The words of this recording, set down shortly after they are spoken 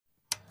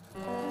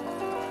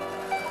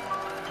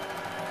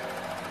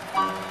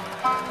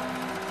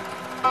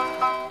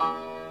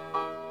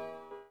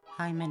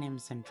Hi, my name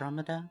is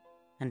Andromeda,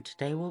 and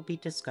today we'll be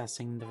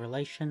discussing the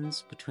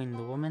relations between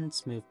the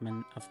women's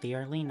movement of the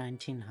early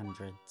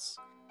 1900s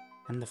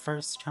and the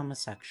first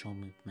homosexual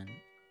movement.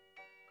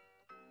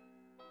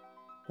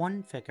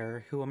 One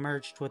figure who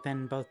emerged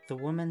within both the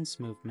women's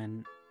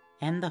movement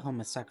and the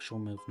homosexual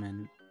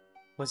movement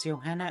was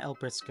Johanna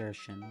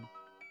Elbris-Gerschen,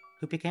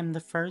 who became the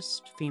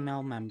first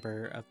female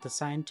member of the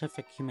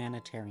Scientific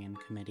Humanitarian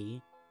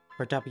Committee,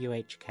 or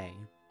WHK.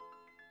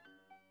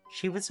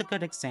 She was a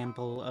good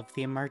example of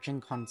the emerging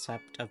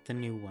concept of the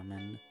New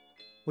Woman,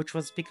 which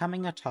was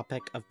becoming a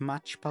topic of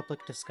much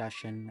public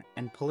discussion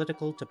and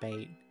political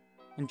debate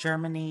in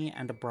Germany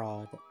and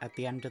abroad at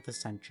the end of the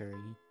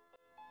century.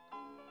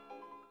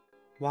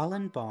 While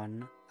in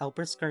Bonn,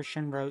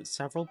 Elbris-Gerschen wrote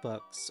several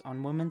books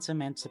on women's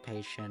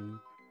emancipation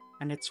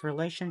and its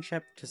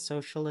relationship to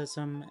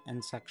socialism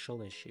and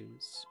sexual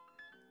issues.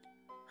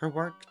 Her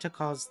work to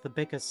cause the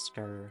biggest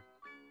stir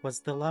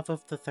was The Love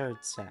of the Third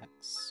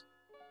Sex,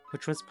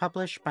 which was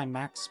published by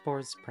Max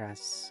Bohr's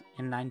Press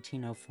in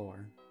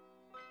 1904.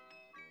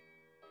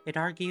 It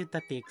argued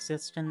that the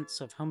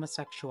existence of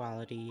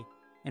homosexuality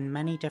in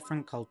many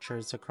different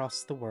cultures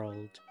across the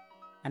world,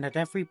 and at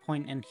every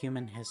point in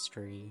human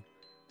history,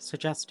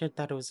 suggested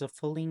that it was a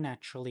fully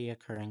naturally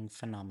occurring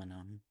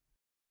phenomenon.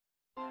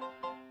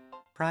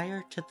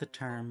 Prior to the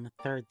term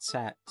third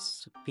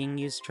sex being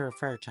used to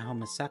refer to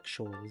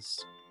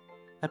homosexuals,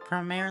 had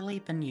primarily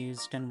been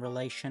used in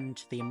relation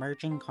to the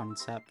emerging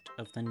concept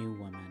of the New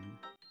Woman.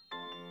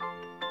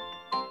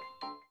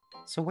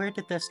 So where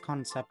did this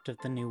concept of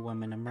the New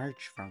Woman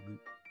emerge from?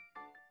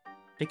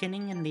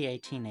 Beginning in the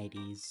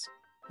 1880s,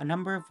 a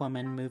number of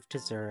women moved to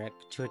Zurich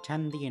to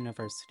attend the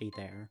university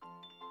there.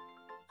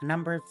 A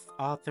number of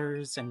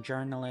authors and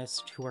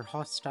journalists who were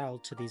hostile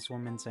to these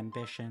women's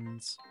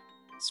ambitions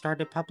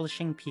started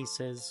publishing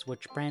pieces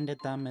which branded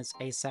them as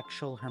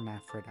asexual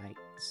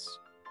hermaphrodites.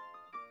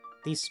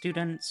 These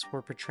students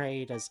were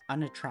portrayed as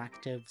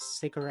unattractive,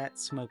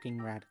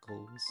 cigarette-smoking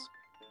radicals,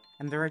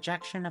 and the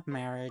rejection of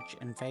marriage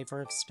in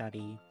favor of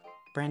study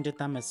branded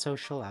them as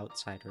social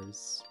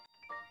outsiders.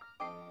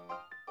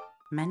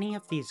 Many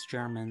of these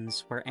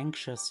Germans were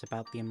anxious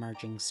about the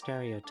emerging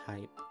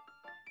stereotype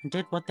and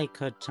did what they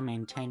could to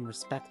maintain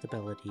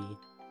respectability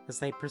as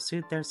they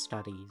pursued their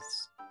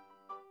studies.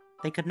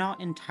 They could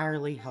not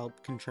entirely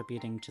help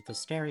contributing to the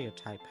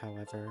stereotype,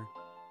 however,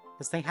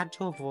 as they had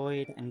to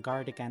avoid and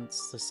guard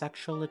against the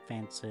sexual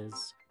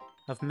advances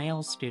of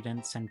male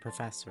students and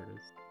professors.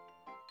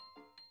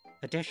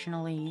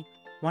 Additionally,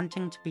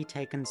 wanting to be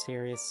taken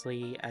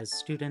seriously as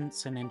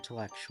students and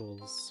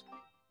intellectuals,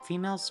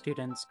 female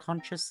students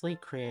consciously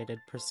created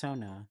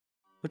persona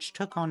which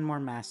took on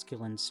more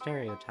masculine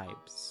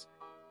stereotypes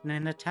in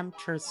an attempt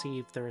to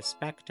receive the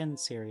respect and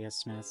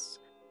seriousness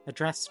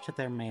addressed to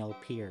their male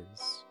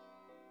peers.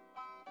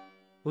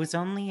 It was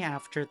only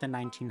after the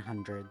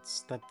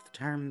 1900s that the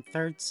term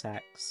third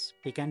sex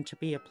began to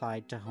be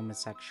applied to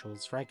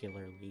homosexuals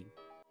regularly.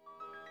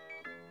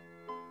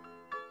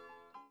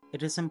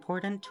 It is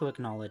important to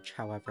acknowledge,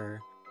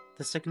 however,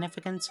 the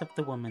significance of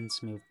the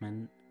women's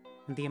movement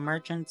and the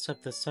emergence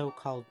of the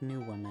so-called New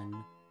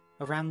Woman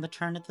around the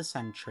turn of the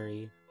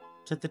century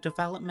to the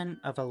development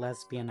of a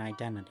lesbian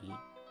identity.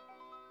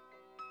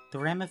 The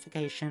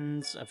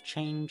ramifications of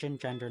change in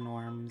gender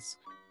norms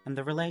and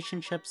the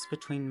relationships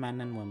between men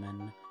and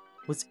women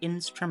was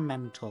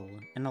instrumental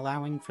in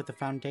allowing for the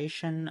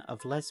foundation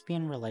of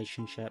lesbian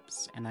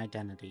relationships and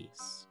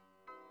identities.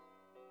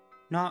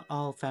 Not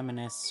all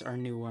feminists or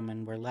new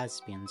women were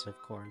lesbians, of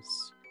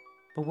course,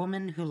 but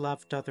women who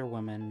loved other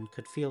women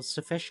could feel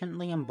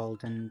sufficiently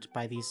emboldened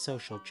by these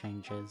social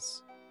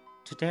changes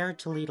to dare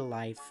to lead a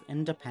life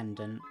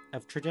independent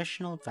of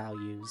traditional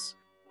values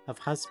of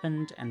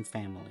husband and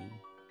family.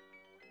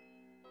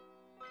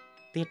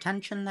 The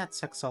attention that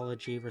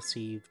sexology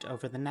received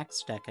over the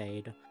next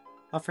decade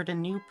offered a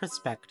new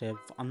perspective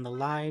on the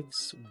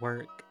lives,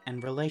 work,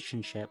 and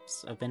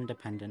relationships of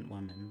independent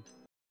women.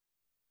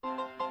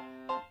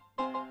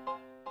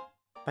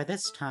 By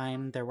this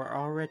time, there were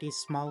already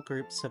small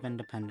groups of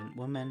independent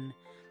women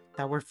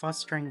that were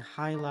fostering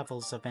high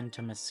levels of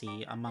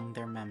intimacy among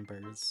their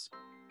members,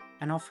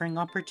 and offering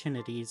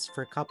opportunities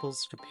for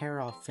couples to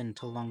pair off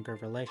into longer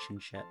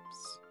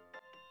relationships.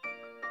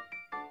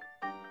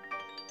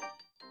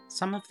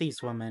 Some of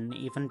these women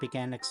even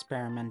began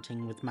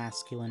experimenting with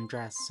masculine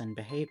dress and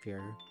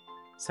behavior,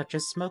 such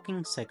as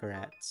smoking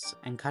cigarettes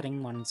and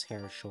cutting one's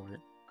hair short.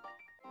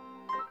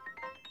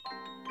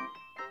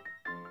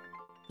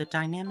 The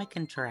dynamic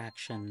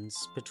interactions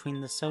between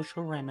the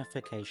social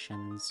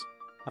ramifications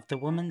of the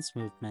women's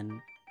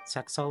movement,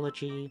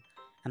 sexology,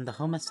 and the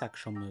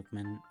homosexual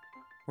movement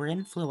were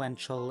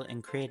influential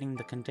in creating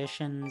the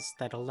conditions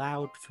that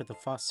allowed for the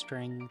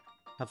fostering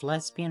of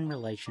lesbian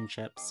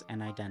relationships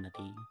and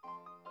identity.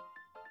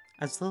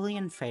 As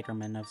Lillian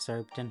Faderman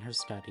observed in her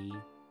study,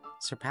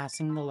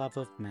 Surpassing the Love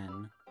of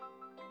Men,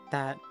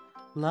 that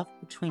love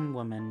between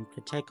women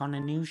could take on a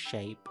new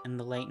shape in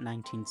the late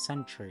 19th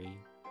century,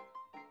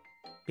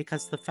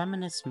 because the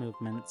feminist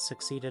movement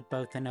succeeded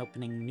both in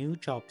opening new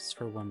jobs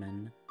for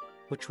women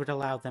which would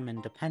allow them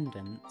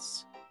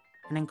independence,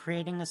 and in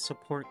creating a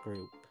support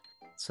group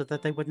so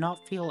that they would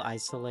not feel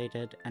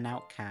isolated and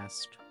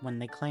outcast when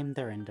they claimed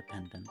their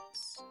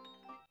independence.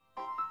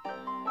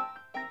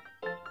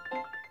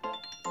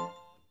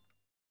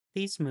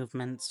 These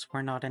movements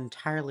were not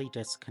entirely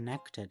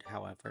disconnected,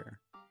 however.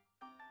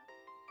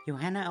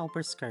 Johanna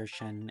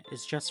Elberskirchen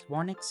is just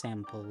one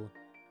example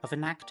of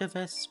an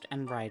activist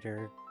and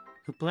writer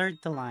who blurred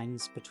the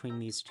lines between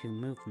these two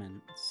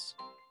movements.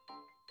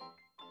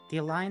 The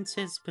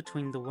alliances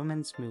between the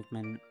women's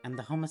movement and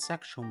the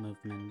homosexual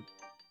movement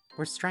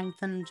were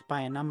strengthened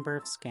by a number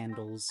of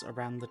scandals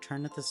around the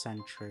turn of the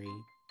century,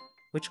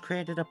 which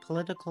created a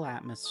political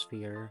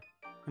atmosphere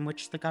in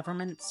which the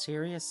government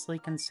seriously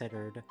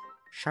considered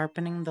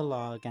sharpening the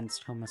law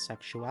against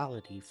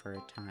homosexuality for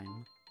a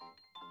time.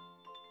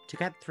 To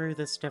get through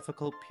this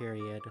difficult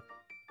period,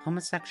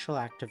 homosexual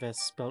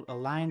activists built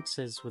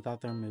alliances with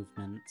other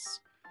movements,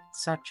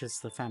 such as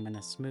the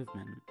feminist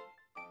movement.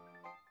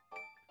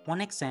 One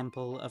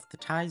example of the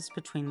ties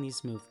between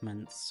these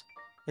movements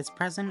is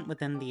present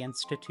within the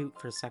Institute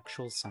for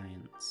Sexual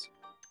Science,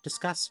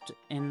 discussed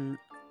in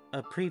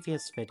a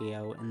previous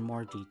video in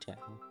more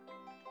detail.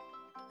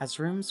 As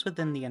rooms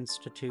within the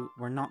Institute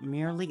were not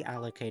merely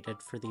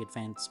allocated for the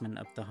advancement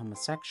of the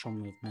homosexual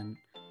movement,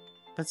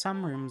 but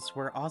some rooms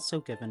were also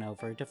given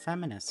over to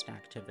feminist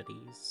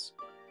activities.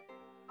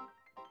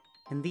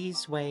 In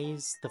these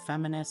ways, the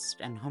feminist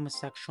and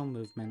homosexual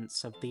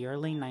movements of the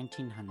early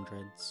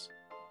 1900s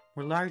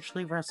were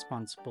largely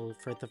responsible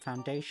for the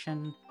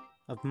foundation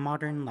of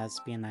modern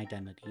lesbian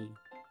identity,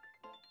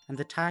 and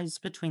the ties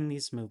between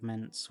these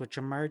movements, which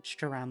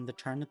emerged around the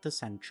turn of the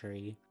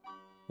century,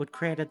 would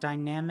create a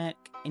dynamic,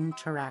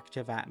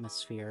 interactive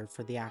atmosphere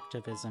for the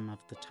activism of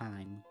the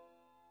time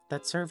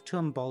that served to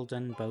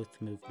embolden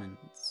both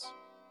movements.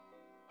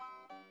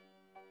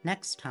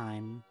 Next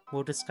time,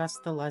 we'll discuss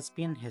the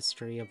lesbian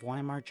history of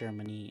Weimar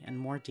Germany in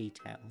more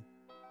detail.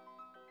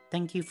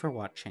 Thank you for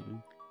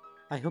watching.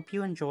 I hope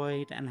you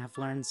enjoyed and have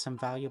learned some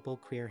valuable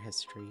queer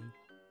history,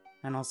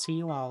 and I'll see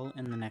you all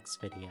in the next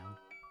video.